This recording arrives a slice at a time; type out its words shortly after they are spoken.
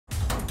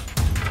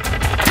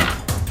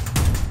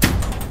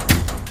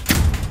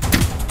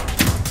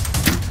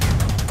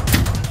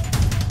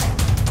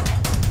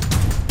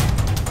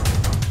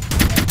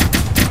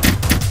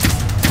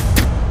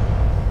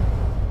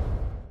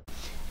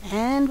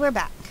we're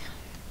back.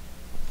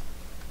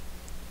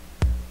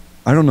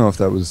 I don't know if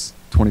that was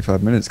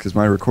 25 minutes because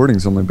my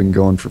recording's only been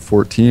going for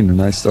 14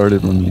 and I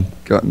started when we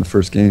got in the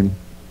first game.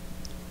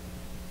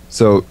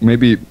 So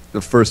maybe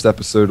the first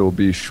episode will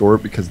be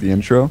short because of the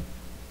intro.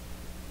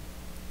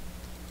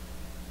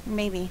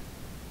 Maybe.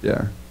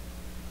 Yeah.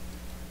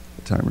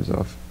 The timer's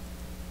off.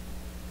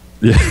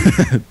 Yeah.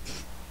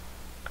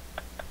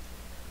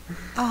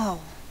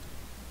 Oh.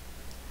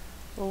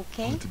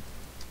 Okay.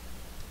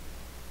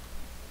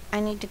 I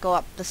need to go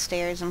up the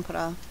stairs and put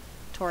a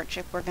torch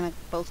if we're gonna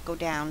both go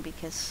down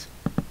because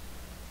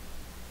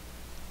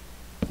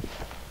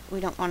we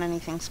don't want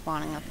anything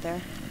spawning up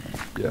there.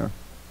 Yeah.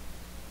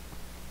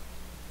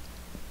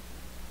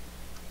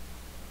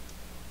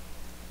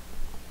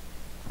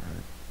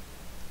 Alright.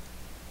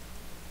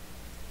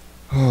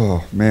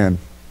 Oh, man.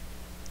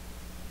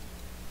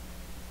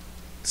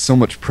 So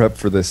much prep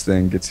for this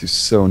thing gets you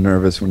so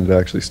nervous when it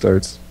actually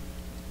starts.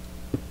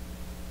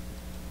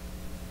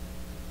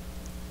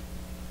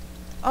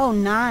 Oh,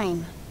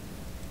 9.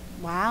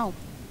 Wow.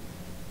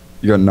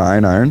 You got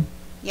 9 iron?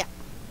 Yeah.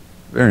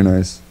 Very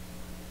nice.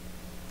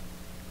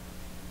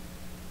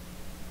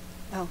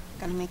 Oh,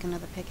 gotta make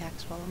another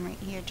pickaxe while I'm right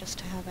here just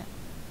to have it.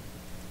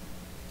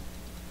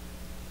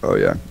 Oh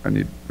yeah, I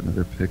need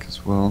another pick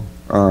as well.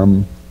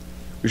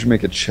 We should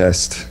make a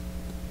chest.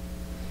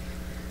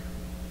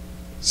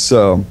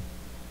 So,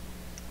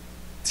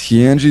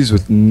 Teanji's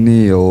with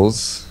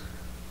Niels.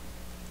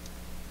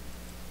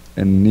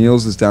 And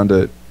Niels is down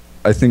to...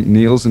 I think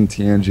Niels and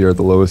Teanji are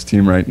the lowest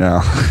team right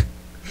now.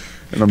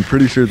 And I'm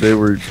pretty sure they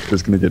were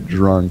just going to get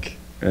drunk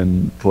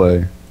and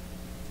play.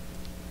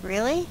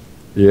 Really?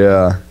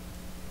 Yeah.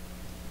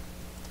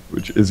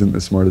 Which isn't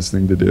the smartest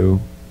thing to do.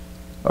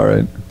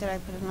 Alright. Did I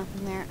put enough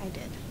in there? I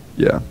did.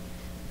 Yeah.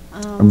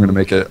 I'm gonna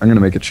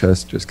make a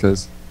chest just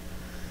cause.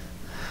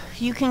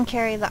 You can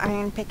carry the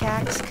iron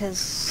pickaxe,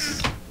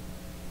 cause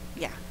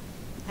yeah,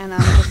 and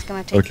I'm just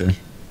gonna take. Okay.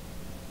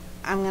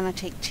 I'm gonna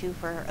take 2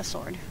 for a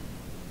sword.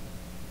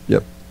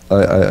 Yep,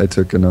 I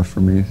took enough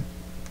for me.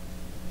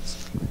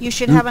 You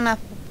should have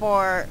enough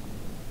for.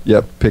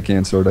 Yep, pick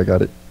and sword. I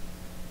got it.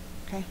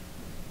 Okay.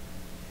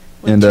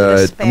 With And 2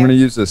 to spare. I'm gonna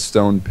use a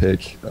stone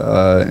pick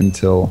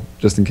until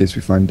just in case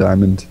we find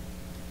diamond.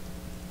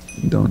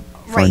 And don't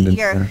find it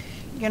there.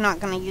 You're not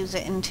gonna use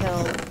it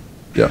until.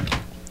 Yeah.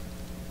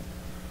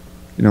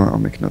 You know what? I'll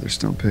make another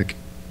stone pick.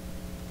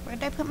 Where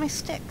did I put my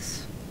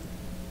sticks?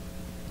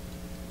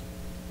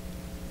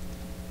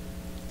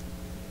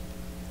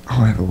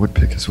 Oh, I have a wood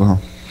pick as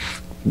well.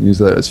 Can use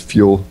that as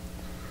fuel.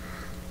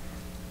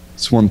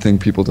 It's one thing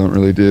people don't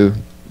really do.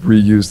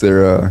 Reuse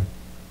their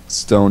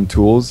stone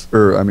tools,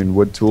 or I mean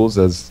wood tools,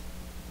 as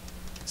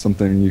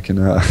something you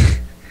can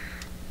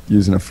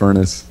use in a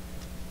furnace.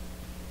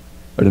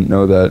 I didn't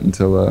know that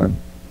until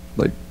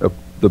like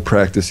the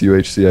practice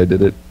UHC I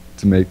did it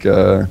to make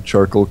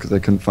charcoal because I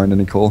couldn't find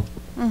any coal.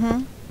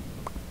 Mm-hmm.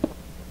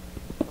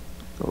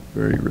 Felt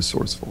very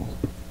resourceful.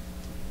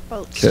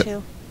 Boats Kay.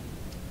 too.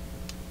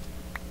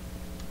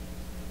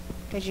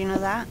 Did you know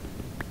that?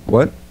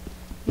 What?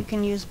 You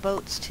can use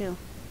boats too.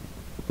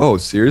 Oh,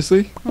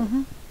 seriously?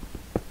 Mm-hmm.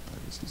 I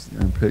just used the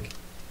iron pick.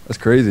 That's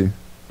crazy.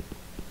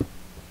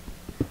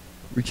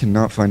 We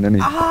cannot find any.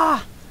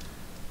 Ah!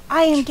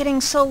 I am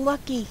getting so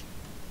lucky.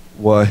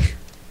 Why?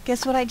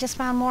 Guess what I just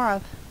found more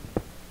of?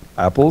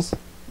 Apples?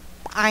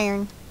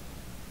 Iron.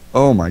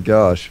 Oh my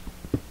gosh.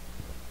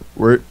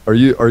 Where are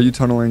you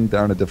tunneling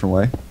down a different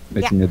way?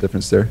 Making a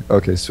different stair?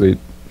 Okay, sweet.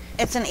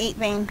 It's an 8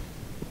 vein.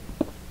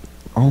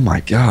 Oh my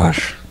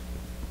gosh.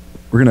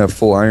 We're gonna have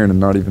full iron and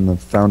not even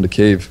have found a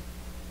cave.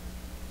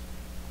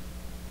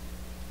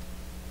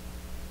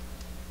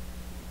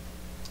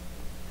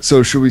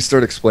 So should we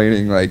start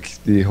explaining like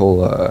the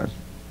whole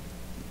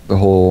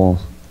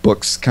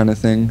books kind of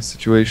thing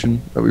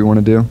situation that we want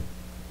to do?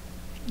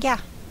 Yeah,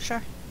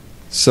 sure.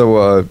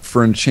 So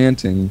for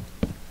enchanting,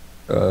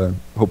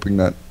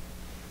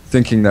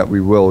 thinking that we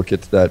will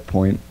get to that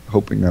point,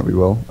 hoping that we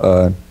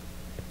will,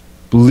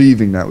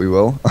 believing that we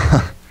will,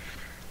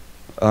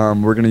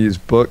 we're going to use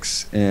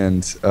books,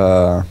 and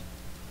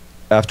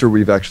after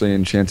we've actually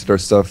enchanted our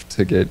stuff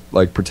to get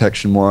like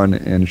protection 1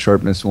 and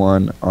sharpness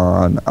 1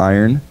 on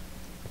iron,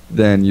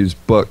 then use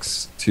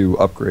books to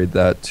upgrade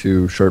that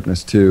to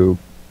sharpness 2,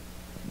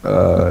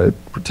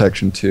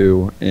 protection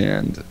 2,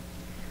 and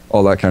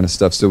all that kind of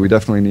stuff. So we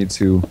definitely need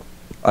to...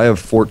 I have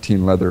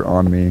 14 leather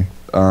on me,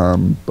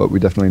 but we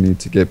definitely need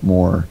to get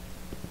more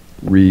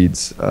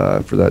reeds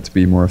for that to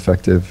be more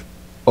effective.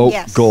 Oh,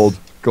 yes. Gold.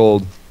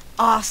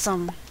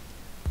 Awesome.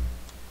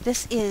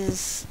 This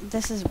is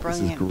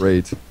brilliant.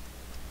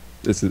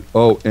 This is great.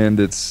 Oh, and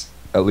it's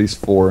at least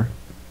 4.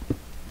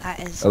 That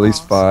is at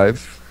least awesome.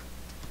 5.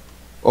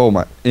 Oh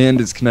my!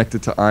 And it's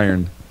connected to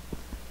iron.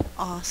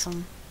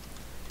 Awesome.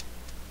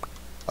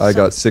 I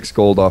got 6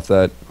 gold off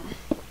that.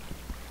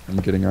 I'm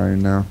getting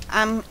iron now.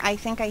 I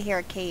think I hear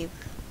a cave.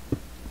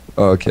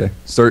 Oh, okay.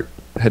 Start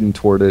heading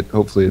toward it.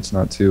 Hopefully it's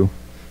not too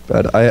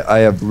bad. I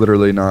have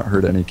literally not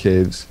heard any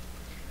caves.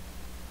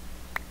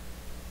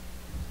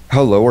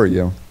 How low are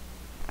you?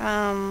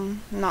 9.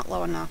 not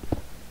low enough.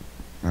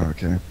 Oh,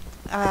 okay.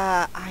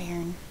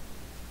 Iron.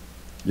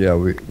 Yeah,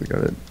 we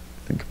gotta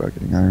think about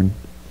getting iron.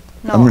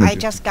 No, I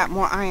just got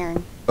more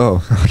iron.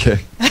 Oh,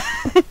 okay.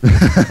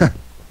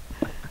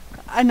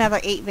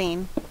 Another 8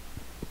 vein.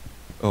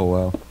 Oh,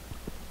 wow.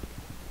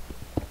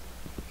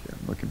 Okay,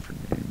 I'm looking for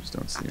names.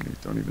 Don't see any.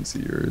 Don't even see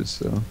yours,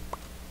 so.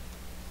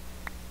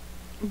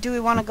 Do we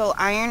want to go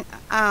iron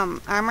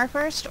armor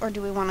first, or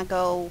do we want to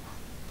go...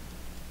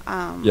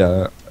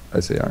 yeah, I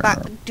say iron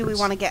armor do we first.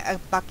 want to get a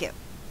bucket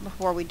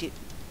before we do...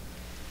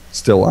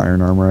 Still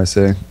iron armor, I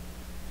say.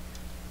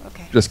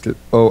 Okay. Just get...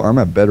 Oh, I'm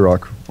at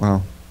bedrock.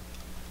 Wow.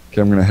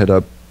 Okay, I'm gonna head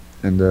up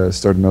and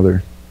start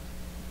another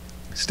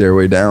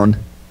stairway down.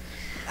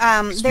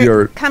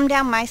 Come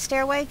down my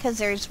stairway, because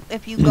there's...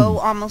 If you go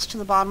almost to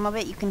the bottom of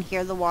it, you can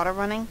hear the water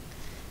running.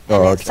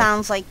 And it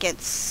sounds like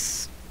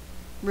it's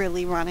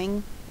really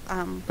running.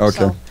 Okay.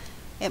 So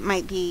it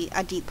might be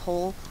a deep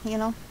hole, you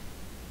know?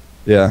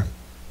 Yeah.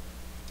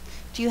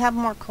 Do you have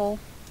more coal?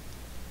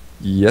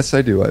 Yes,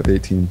 I do. I have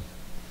 18.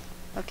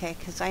 Okay,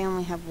 because I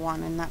only have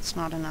 1, and that's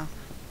not enough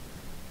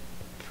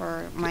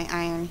for my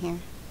iron here.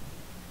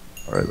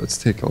 Alright, let's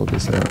take all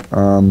this out.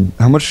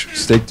 How much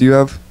steak do you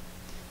have?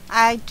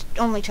 I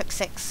only took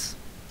 6.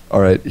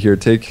 Alright, here,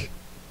 take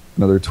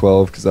another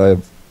 12, because I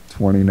have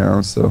 20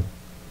 now, so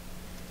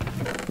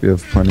we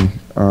have plenty.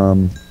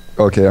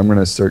 Okay, I'm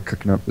gonna start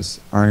cooking up this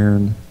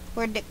iron.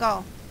 Where'd it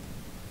go?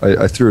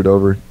 I threw it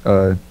over.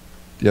 Do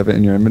you have it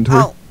in your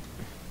inventory? Oh.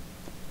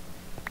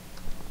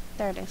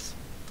 There it is.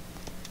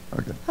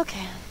 Okay.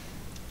 Okay.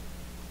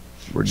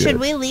 We're Should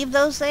good. we leave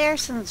those there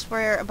since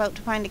we're about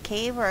to find a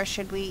cave, or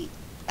should we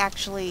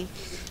actually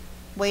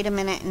wait a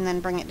minute and then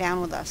bring it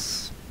down with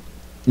us?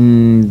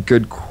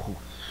 Good.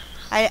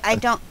 I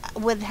don't...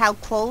 With how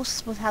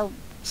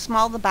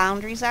small the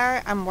boundaries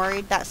are, I'm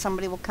worried that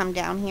somebody will come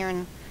down here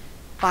and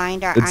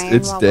find our iron.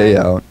 It's day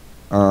out.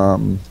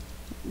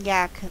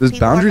 Yeah. Those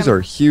boundaries are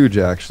huge,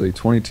 actually.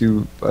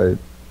 22 by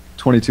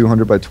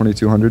 2200 by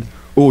 2200.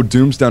 Oh,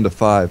 Doom's down to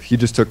 5. He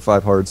just took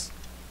 5 hearts.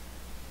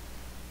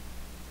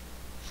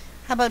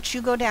 How about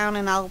you go down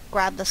and I'll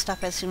grab the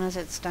stuff as soon as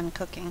it's done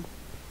cooking,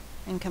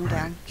 and come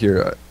down.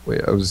 Here,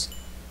 wait.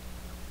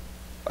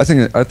 I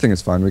think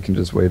it's fine. We can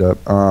just wait up.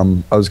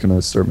 I was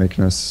gonna start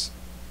making us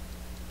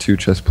 2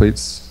 chest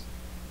plates.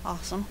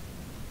 Awesome.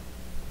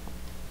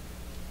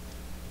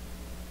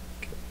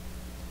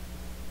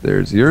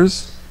 There's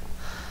yours.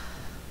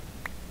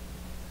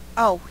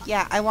 Oh,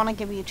 yeah, I want to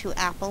give you 2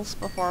 apples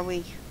before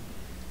we...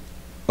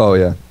 Oh,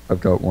 yeah.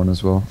 I've got 1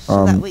 as well.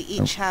 So that we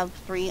each have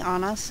 3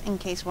 on us in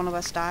case one of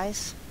us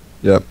dies.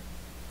 Yep.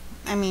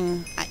 I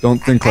mean... Don't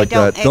think like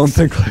that. Don't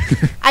think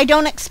like... I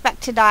don't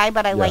expect to die,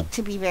 but I Yeah. like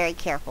to be very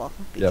careful.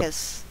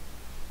 Because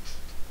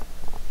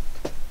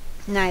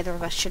neither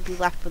of us should be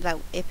left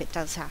without if it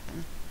does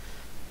happen.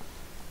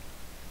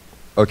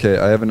 Okay,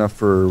 I have enough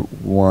for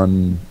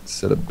 1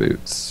 set of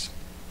boots.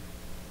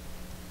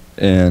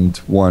 And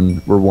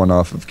we're 1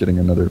 off of getting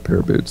another pair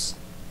of boots.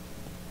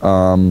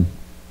 I'm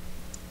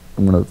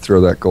gonna throw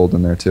that gold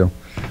in there too.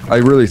 I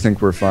really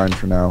think we're fine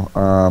for now.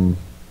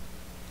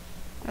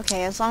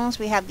 Okay, as long as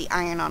we have the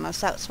iron on us,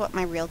 that's what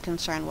my real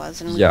concern was,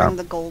 and we Yeah. bring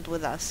the gold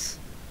with us.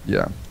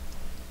 Yeah.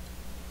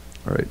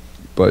 Alright.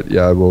 But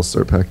yeah, I will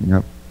start packing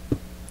up.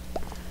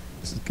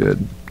 This is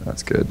good.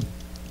 That's good.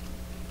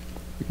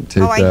 We can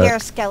take Oh, that. I hear a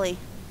skelly.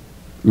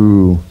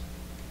 Ooh.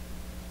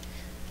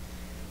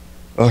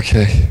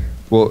 Okay.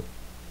 Well,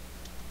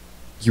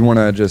 you want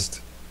to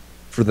just...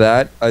 For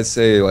that, I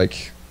say,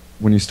 like,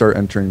 when you start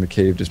entering the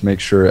cave, just make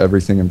sure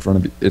everything in front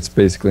of you... It's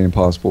basically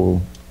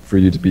impossible for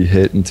you to be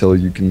hit until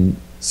you can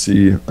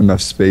see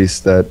enough space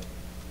that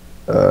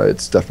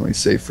it's definitely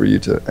safe for you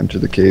to enter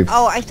the cave.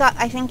 Oh, I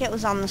think it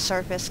was on the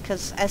surface,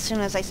 because as soon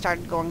as I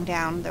started going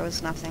down, there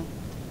was nothing.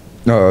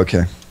 Oh,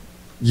 okay.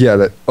 Yeah,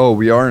 that... Oh,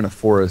 we are in a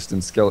forest,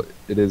 and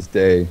it is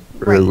day.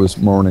 Or Right. it was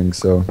morning,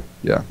 so,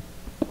 yeah.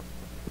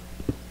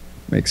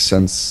 Makes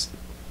sense.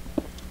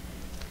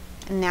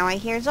 And now I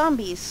hear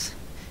zombies.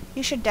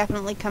 You should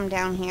definitely come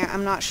down here.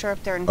 I'm not sure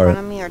if they're in Alright. front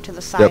of me or to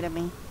the side of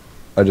me.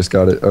 I just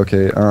got it.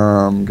 Okay,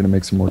 I'm gonna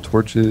make some more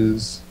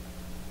torches.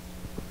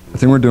 I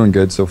think we're doing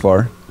good so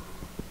far.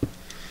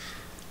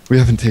 We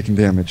haven't taken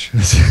damage.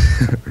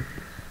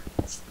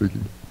 Spooky.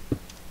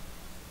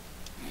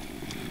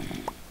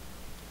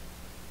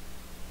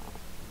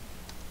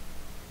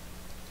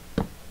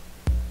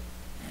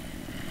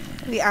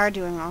 We are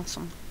doing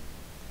awesome.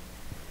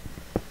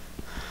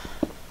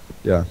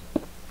 Yeah.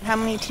 How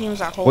many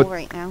teams are whole What-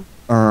 right now?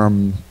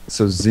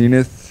 So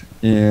Xenith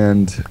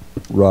and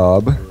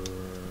Rob,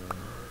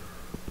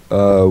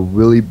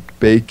 Willy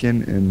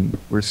Bacon and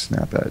where's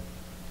Snap at?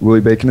 Willy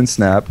Bacon and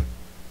Snap.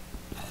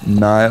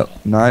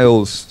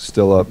 Niles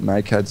still up.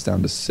 Nicad's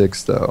down to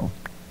 6 though.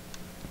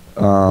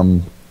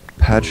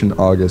 Patch and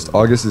August.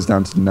 August is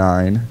down to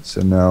 9,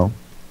 so no.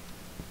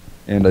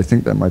 And I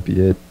think that might be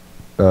it.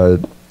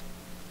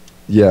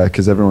 Yeah,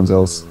 because everyone's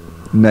else.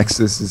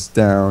 Nexus is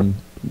down.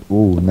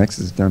 Ooh,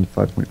 Nexus is down to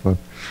 5.5.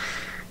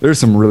 There's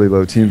some really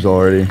low teams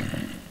already.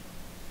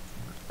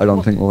 I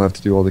don't think we'll have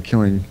to do all the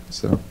killing,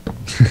 so.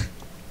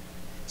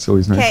 It's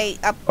always nice. Okay,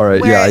 up. All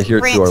right, yeah, I hear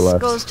it to our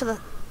left. Goes to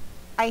the.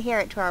 I hear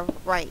it to our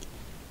right.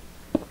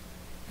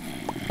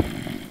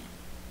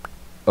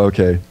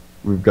 Okay,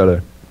 we've got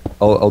to.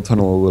 I'll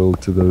tunnel a little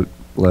to the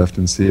left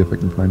and see if I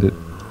can find it.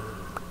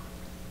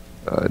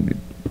 I need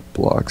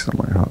blocks on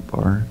my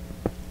hotbar.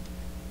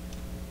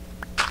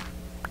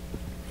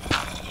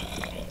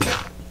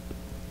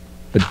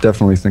 I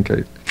definitely think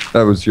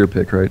that was your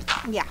pick, right?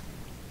 Yeah.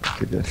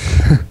 Okay, good.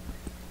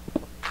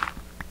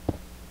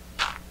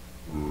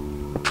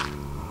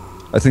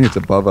 I think it's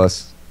above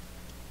us.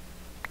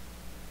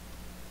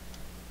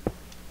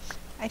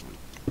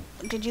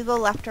 Did you go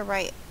left or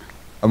right?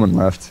 I went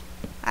left.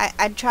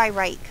 I'd try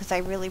right, because I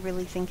really,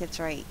 really think it's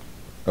right.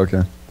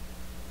 Okay.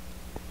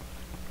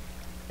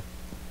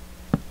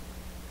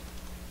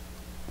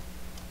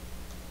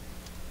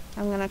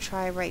 I'm going to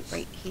try right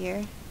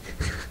here.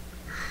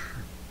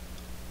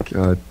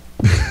 God.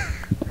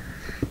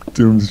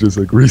 Doom's just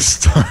like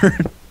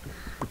restart.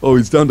 Oh,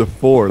 he's down to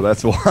 4,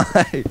 that's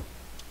why.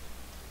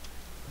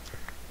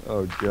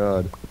 Oh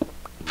God.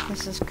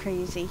 This is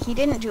crazy.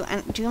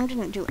 Doom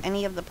didn't do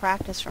any of the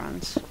practice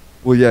runs.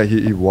 Well, yeah,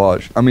 he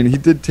watched. I mean, he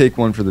did take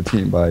one for the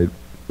team by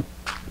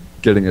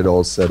getting it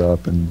all set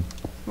up and...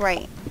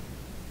 Right.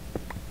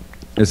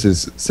 This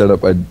is set up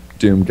by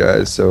Doom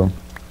guys, so...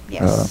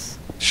 Yes.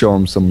 Show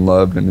him some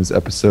love in his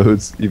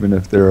episodes, even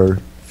if there are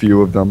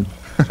few of them.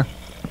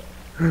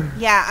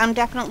 Yeah, I'm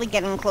definitely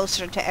getting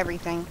closer to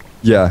everything.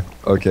 Yeah,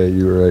 okay,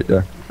 you were right,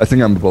 yeah. I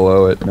think I'm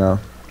below it now.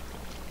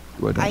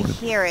 I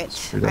hear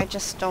it, I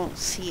just don't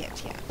see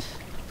it yet.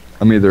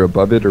 I'm either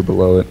above it or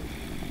below it.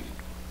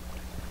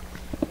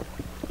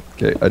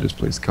 Okay, I just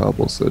placed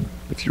cobble, so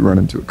if you run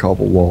into a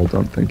cobble wall,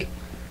 don't think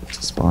it's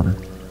a spawner.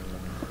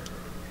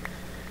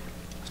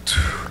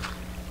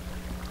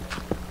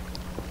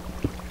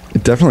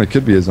 It definitely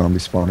could be a zombie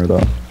spawner,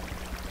 though.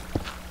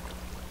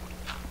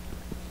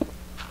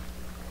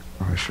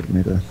 Oh, I should have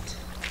made a...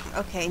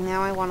 Okay,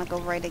 now I want to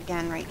go right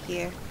again, right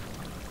here.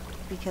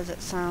 Because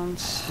it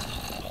sounds...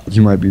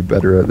 You might be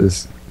better at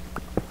this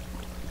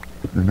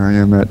than I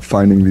am at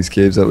finding these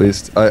caves, at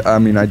least. I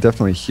mean, I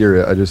definitely hear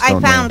it, I just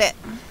don't know. I found it!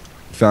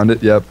 Found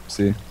it? Yep,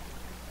 see.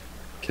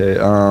 Okay,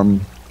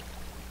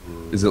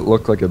 does it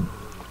look like a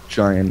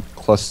giant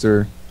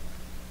cluster?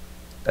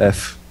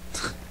 F.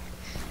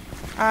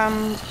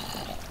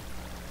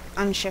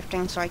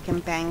 Unshifting so I can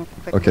bang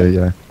quickly. Okay,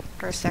 yeah.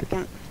 For a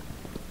second.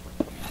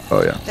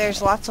 Oh, yeah.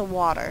 There's lots of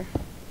water.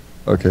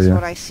 Okay, That's yeah.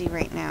 what I see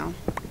right now.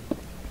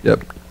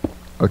 Yep.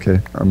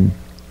 Okay, I'm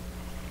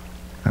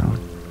out.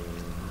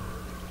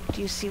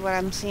 Do you see what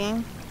I'm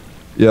seeing?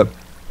 Yep.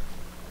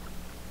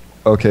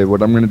 Okay,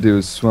 what I'm gonna do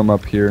is swim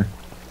up here.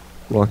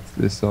 Block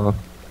this off.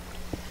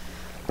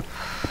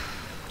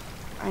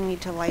 I need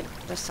to light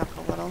this up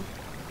a little.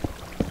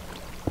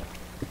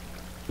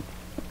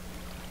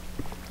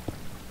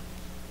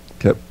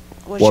 Okay.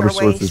 Water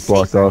source is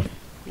blocked off.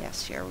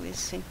 Yes, your way is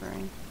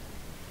sapering.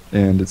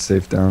 And it's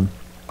safe down.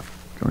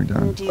 Going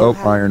down. Do Oh,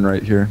 iron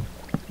right here.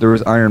 There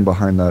was iron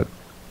behind that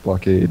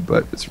blockade,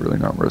 but it's really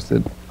not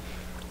roasted.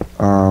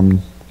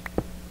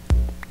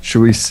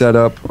 Should we set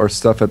up our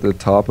stuff at the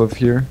top of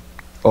here?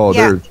 Oh,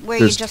 yeah,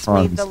 there's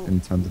tons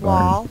and tons of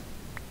wall. iron.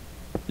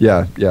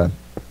 Yeah, yeah.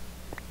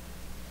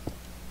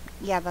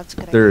 Yeah, that's a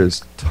good idea. There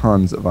is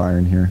tons of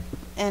iron here.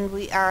 And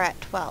we are at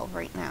 12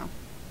 right now.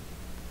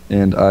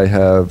 And I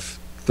have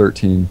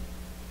 13.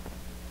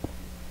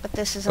 But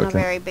this isn't a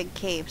very big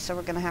cave, so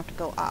we're going to have to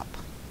go up.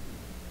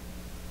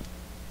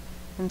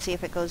 And see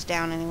if it goes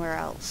down anywhere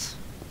else.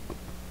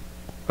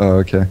 Oh,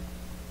 okay.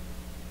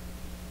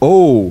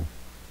 Oh!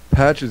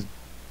 Patch is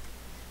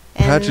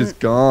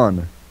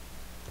gone.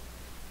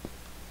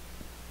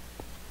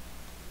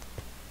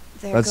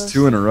 That's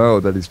 2 in a row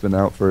that he's been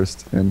out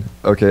first. And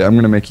okay, I'm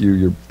gonna make you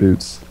your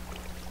boots.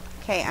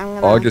 Okay, I'm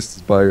gonna... August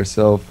is by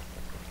herself.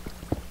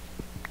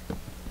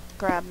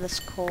 Grab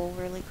this coal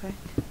really quick.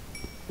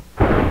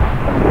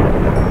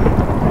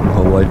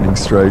 Oh, lightning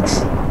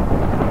strikes.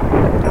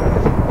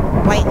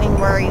 Lightning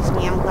worries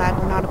me. I'm glad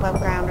we're not above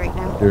ground right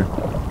now. Here.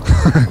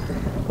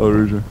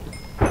 Alrusia.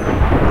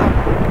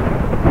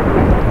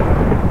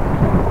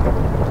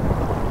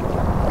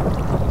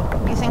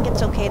 You think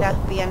it's okay to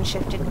be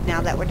unshifted now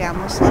that we're down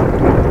this slope?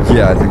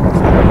 Yeah, I think that's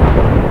fine.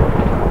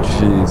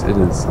 Jeez, it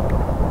is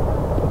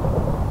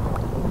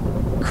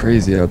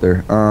crazy out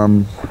there.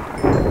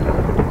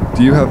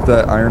 Do you have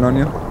that iron on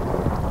you?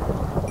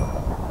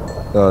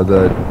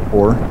 The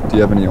ore? Do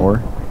you have any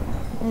ore?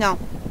 No.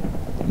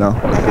 No?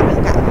 I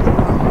haven't gotten it.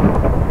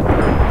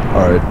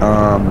 Alright,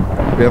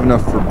 we have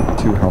enough for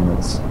 2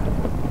 helmets.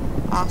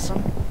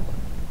 Awesome.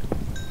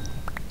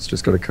 It's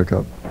just gotta cook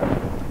up.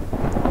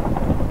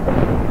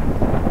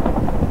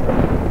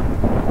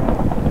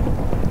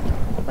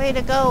 Way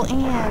to go,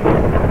 Ian.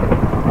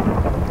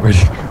 Wait,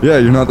 yeah,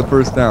 you're not the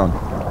first down.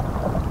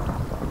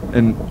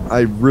 And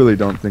I really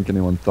don't think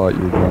anyone thought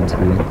you were going to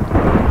be.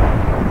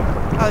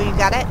 Oh, you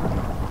got it?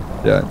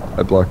 Yeah,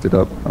 I blocked it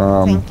up.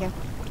 Thank you.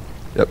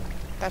 Yep.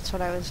 That's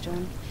what I was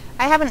doing.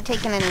 I haven't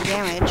taken any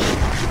damage.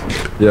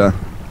 Yeah.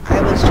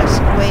 I was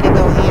just way to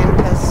go, Ian,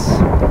 because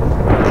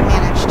I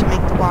managed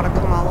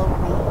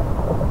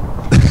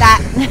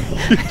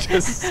you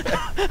just said?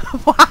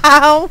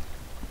 Wow.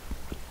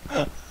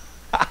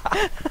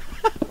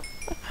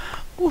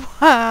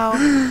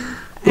 Wow.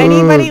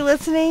 Anybody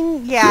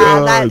listening?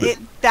 Yeah,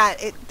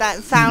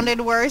 that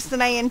sounded worse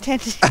than I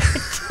intended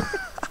it.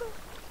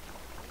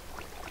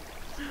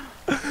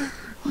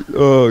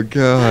 Oh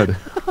God.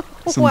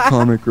 Some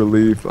comic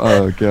relief.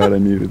 Oh God, I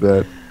needed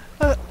that.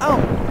 Oh.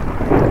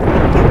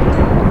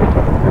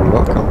 You're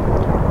welcome.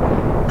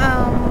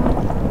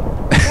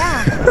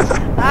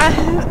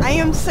 Yeah. I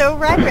am so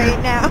red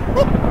right now.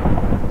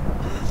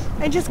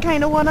 I just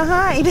kind of want to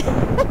hide.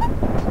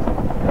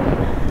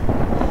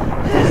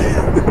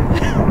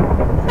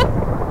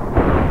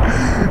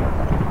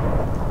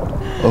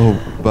 Oh,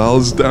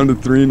 Vaal's down to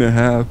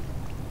 3.5.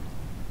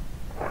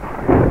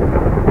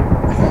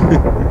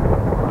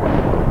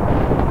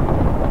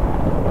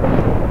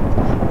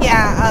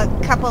 Yeah, a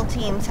couple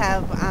teams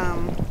have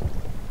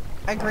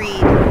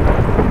agreed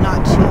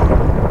not to,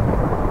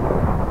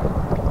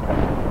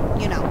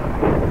 you know.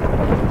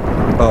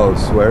 Oh,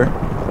 swear?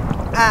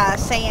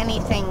 Say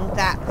anything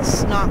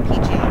that's not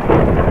PG.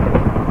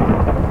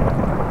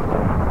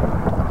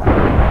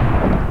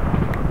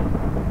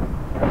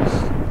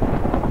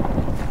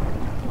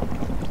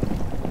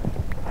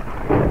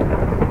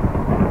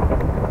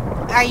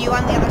 Are you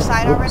on the other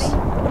side already?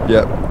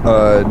 Yep.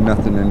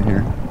 Nothing in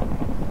here.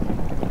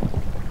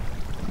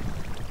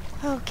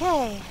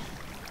 Okay.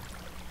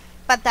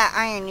 But that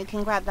iron, you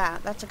can grab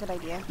that. That's a good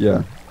idea.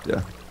 Yeah.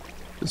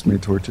 Just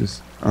made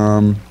torches.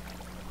 Yeah,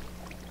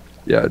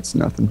 it's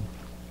nothing.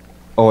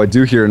 Oh, I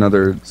do hear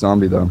another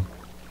zombie though.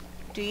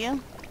 Do you?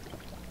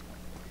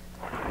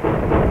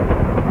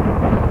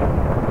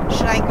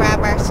 Should I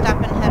grab our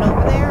stuff and head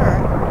over there,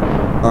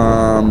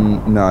 or?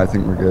 No, I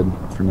think we're good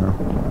for now.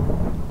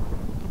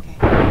 Okay.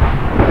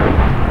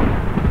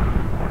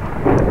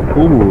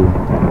 Ooh.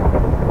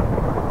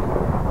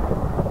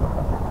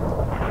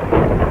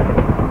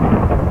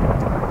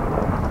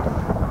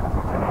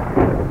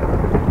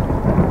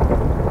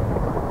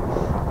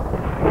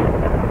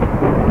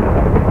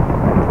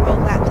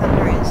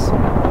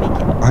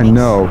 I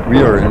know,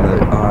 we are in the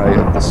eye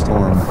of the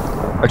storm.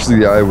 Actually,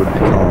 the eye would be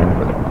calm,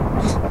 but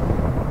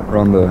we're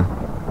on the...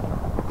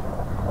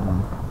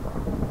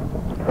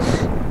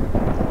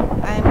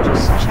 I'm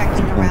just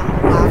checking around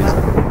the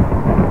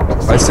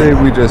lava. I say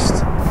we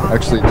just...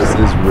 Actually, this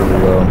is really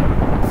low.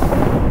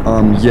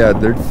 Yeah,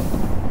 there...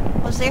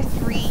 Was there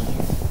 3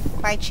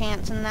 by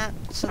chance in that,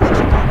 so that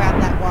you can grab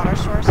that water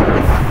source in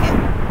the bucket?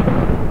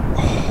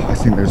 Oh, I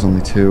think there's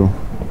only 2.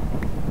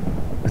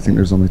 I think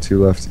there's only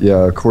 2 left.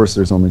 Yeah, of course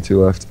there's only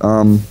 2 left.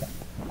 You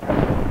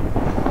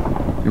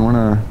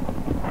wanna...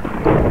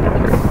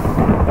 Here.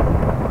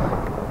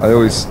 I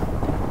always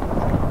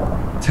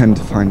tend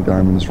to find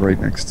diamonds right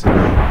next to...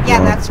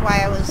 Yeah, that's why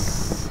I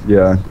was...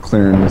 Yeah,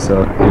 clearing this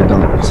out. Here,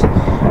 don't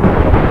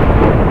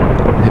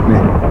hit me.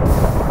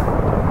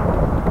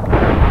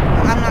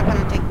 I'm not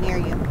gonna dig near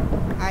you.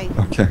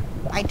 Okay.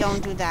 I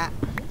don't do that.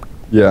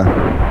 Yeah.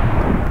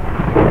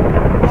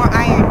 More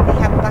iron. We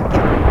have a bucket.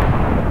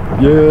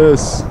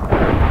 Yes! We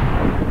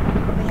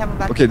have a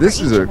bucket. Okay, this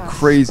is a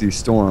crazy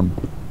storm.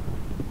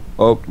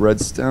 Oh,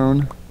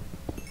 redstone.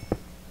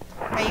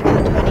 Are you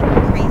gonna do any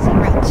crazy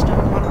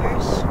redstone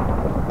wonders?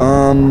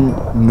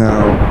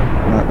 No.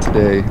 Not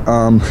today.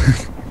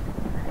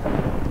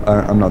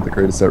 I'm not the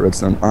greatest at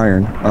redstone.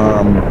 Iron.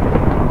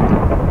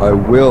 I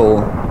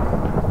will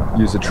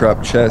use a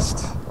trap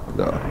chest,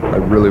 though. I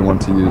really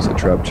want to use a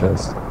trap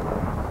chest.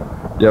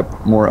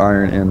 Yep, more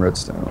iron and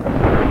redstone.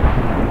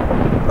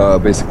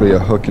 Basically a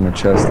hook in a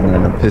chest and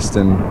then a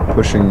piston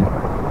pushing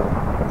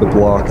the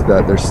block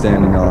that they're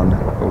standing on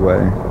away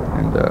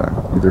and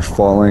either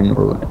falling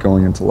or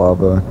going into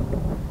lava.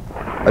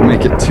 I'd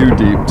make it too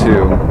deep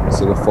too,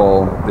 so to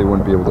fall they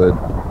wouldn't be able to...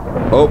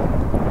 Oh!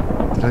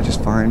 Did I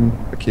just find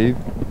a cave?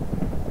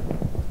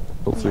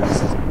 Hopefully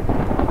this is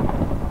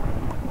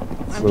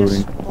floating. I'm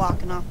just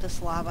blocking off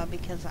this lava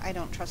because I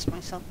don't trust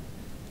myself.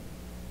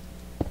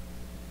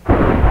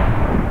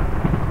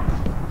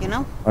 You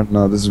know? I don't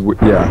know, this is...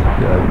 Yeah.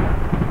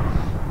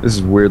 This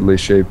is weirdly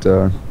shaped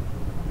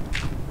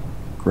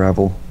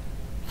gravel.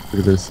 Look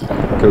at this. It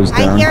goes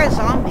down. I hear a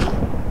zombie.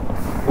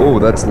 Oh,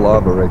 that's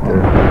lava right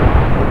there.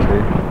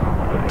 Okay.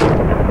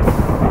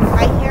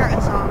 I hear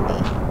a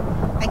zombie.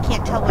 I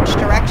can't tell which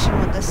direction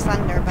with this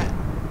thunder, but...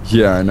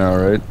 Yeah, I know,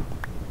 right?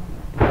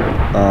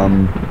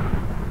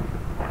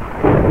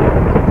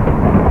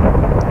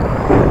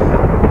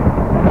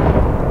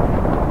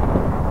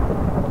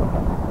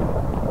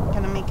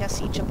 Gonna make us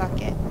each a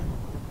bucket.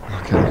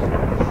 Okay.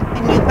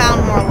 And you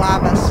found more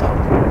lava, so...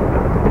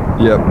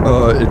 Yep,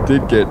 it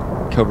did get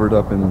covered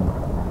up in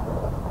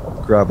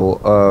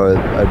gravel.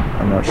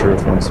 I'm not sure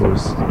if one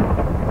source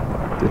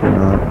did or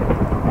not.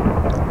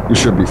 We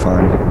should be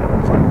fine.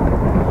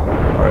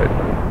 Alright.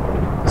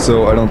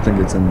 So I don't think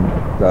it's in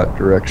that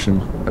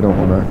direction. I don't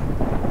want to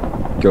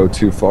go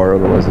too far,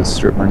 otherwise it's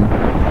strip mining.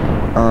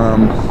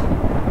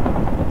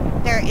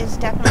 There is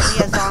definitely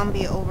a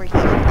zombie over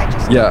here.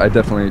 Yeah, I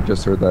definitely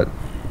just heard that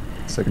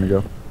a second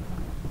ago.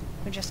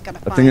 We're just gonna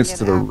I think it's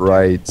to the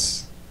right.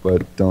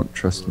 but don't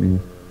trust me.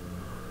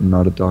 I'm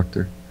not a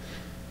doctor.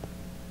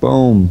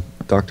 Boom.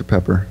 Dr.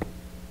 Pepper.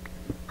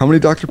 How many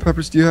Dr.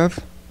 Peppers do you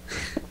have?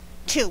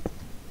 2.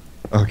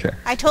 Okay.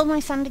 I told my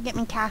son to get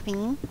me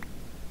caffeine.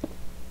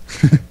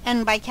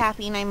 And by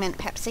caffeine, I meant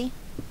Pepsi.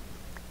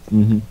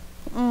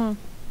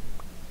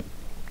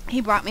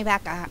 He brought me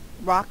back a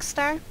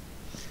Rockstar,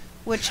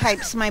 which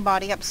hypes my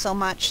body up so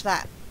much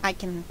that I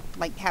can,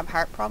 like, have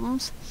heart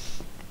problems.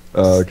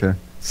 Oh, okay.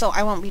 So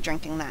I won't be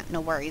drinking that.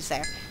 No worries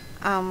there.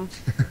 I'm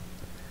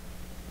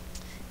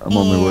on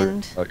my way.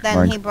 And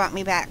then he brought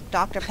me back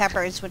Dr.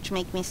 Peppers, which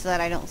make me so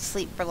that I don't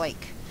sleep for,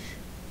 like,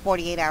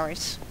 48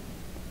 hours.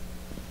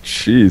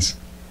 Jeez.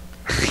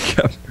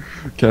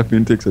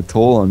 Caffeine takes a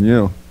toll on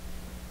you.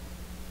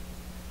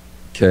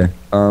 Okay.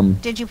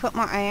 Did you put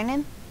more iron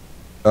in?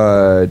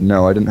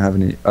 No, I didn't have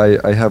any.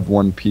 I have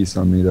 1 piece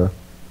on me, though.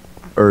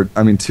 Or,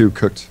 I mean, 2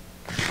 cooked.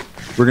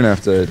 We're gonna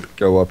have to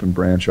go up and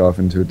branch off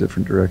into a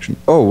different direction.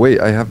 Oh, wait,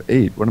 I have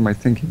 8. What am I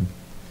thinking?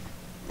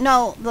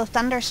 No, the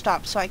thunder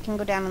stopped, so I can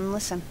go down and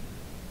listen.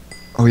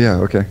 Oh, yeah,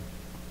 okay.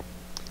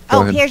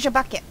 Go ahead. Here's your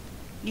bucket.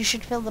 You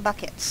should fill the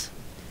buckets.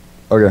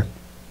 Okay.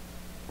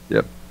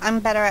 Yep.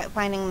 I'm better at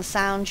finding the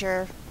sounds.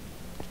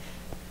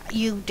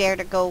 You dare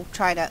to go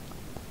try to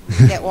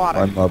get water.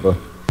 I'm lava.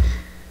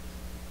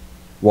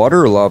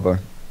 Water or lava?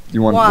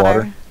 You want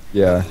water?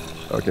 Yeah.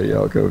 Okay, yeah,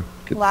 I'll go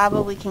get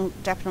lava. We can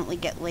definitely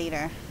get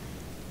later.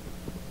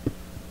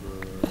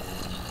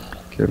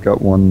 Okay, I've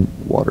got 1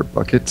 water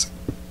bucket.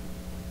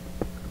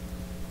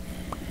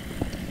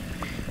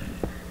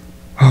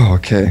 Oh,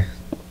 okay.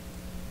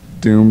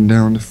 Doom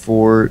down to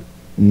 4.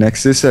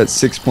 Nexus at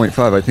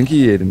 6.5. I think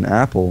he ate an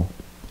apple.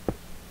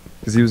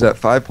 Because he was at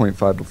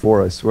 5.5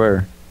 before, I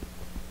swear.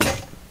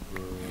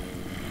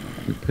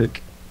 Good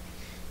pick.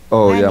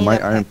 Oh, yeah, my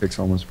iron pick's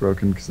almost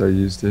broken because I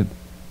used it.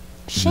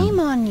 Shame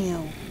on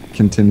you.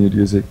 Continued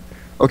using.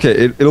 Okay,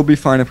 it'll be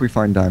fine if we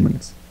find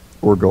diamonds.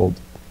 Or gold.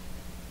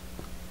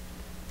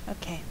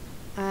 Okay.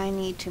 I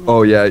need to...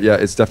 Oh, yeah,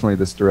 it's definitely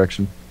this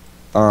direction.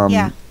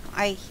 Yeah,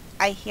 I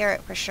hear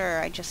it for sure.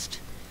 I just...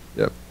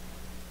 Yep.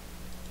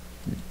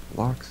 Need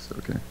blocks,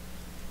 okay.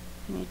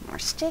 Need more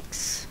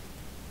sticks.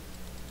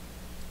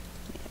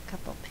 Need a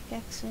couple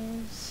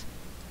pickaxes.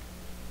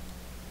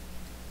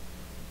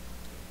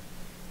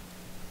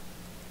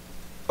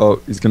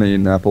 Oh, he's gonna eat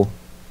an apple.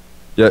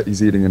 Yeah,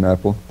 he's eating an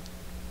apple.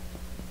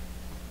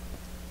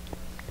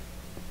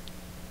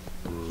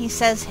 He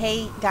says,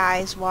 "Hey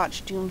guys,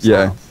 watch Doom's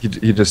Yeah,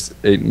 he just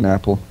ate an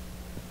apple.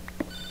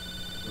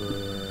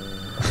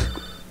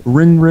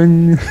 Ring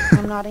ring.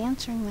 I'm not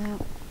answering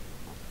that.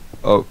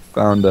 Oh,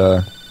 found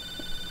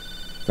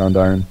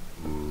iron.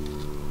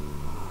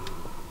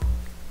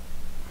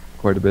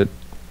 Quite a bit.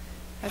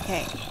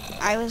 Okay,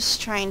 I was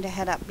trying to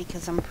head up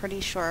because I'm pretty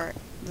sure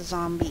the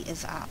zombie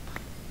is up.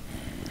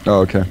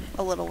 Oh, okay.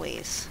 A little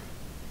ways.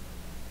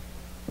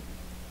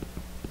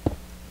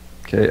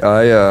 Okay,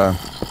 I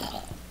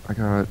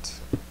got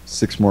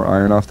 6 more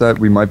iron off that.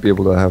 We might be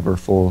able to have our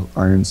full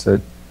iron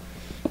set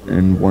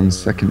in 1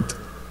 second.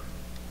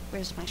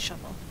 Where's my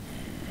shovel?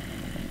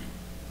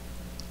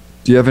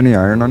 Do you have any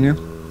iron on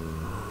you?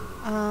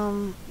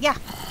 Yeah.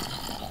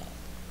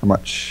 How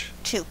much?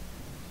 2.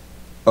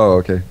 Oh,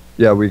 okay.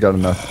 Yeah, we got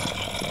enough.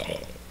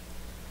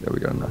 Yeah, we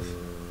got enough.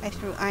 I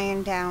threw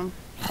iron down.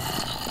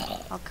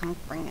 I'll come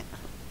bring it.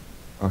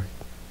 Oh,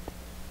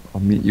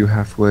 I'll meet you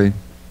halfway.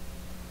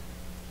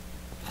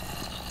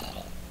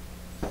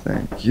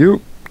 Thank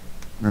you.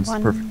 That's the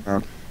perfect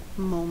amount.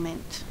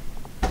 Moment.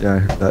 Yeah, I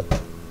heard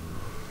that.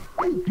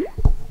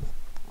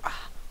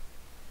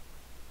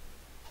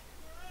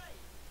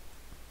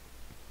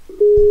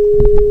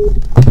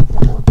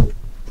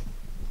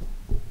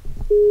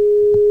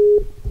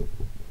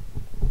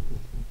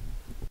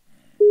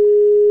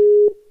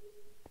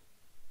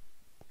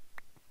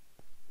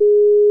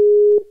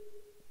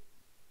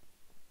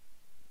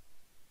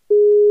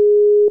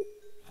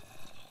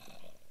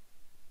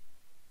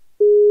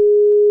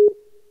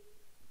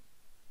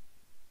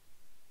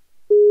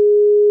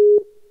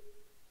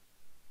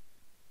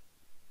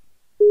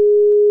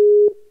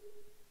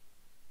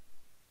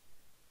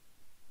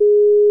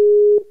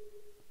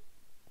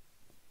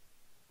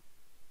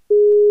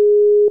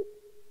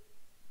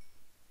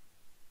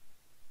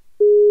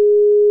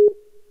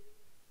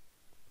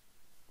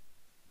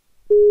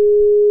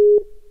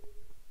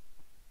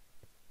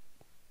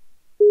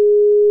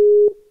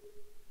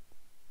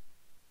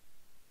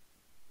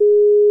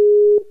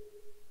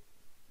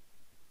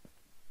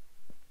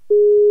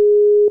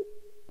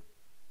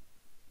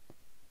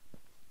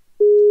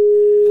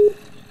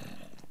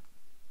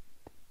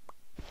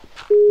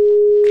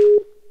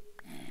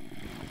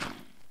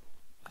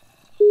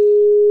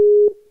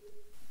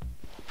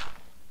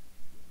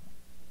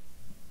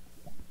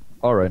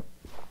 Alright.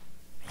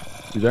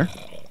 You there?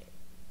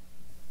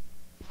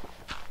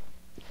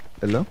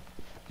 Hello?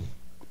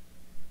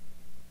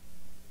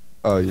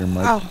 Oh, your mic.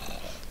 Oh,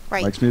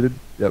 right. Mic's muted?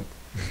 Yep.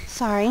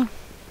 Sorry.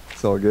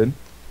 It's all good.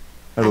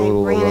 Had a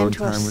little alone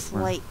time with a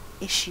slight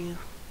issue.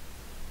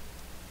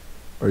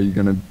 Are you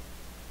gonna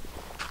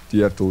Do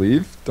you have to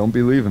leave? Don't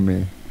be leaving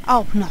me.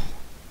 Oh, no.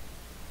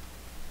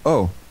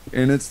 Oh,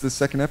 and it's the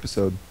second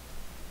episode.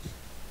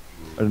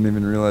 I didn't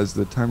even realize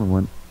the timer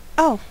went.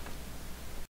 Oh,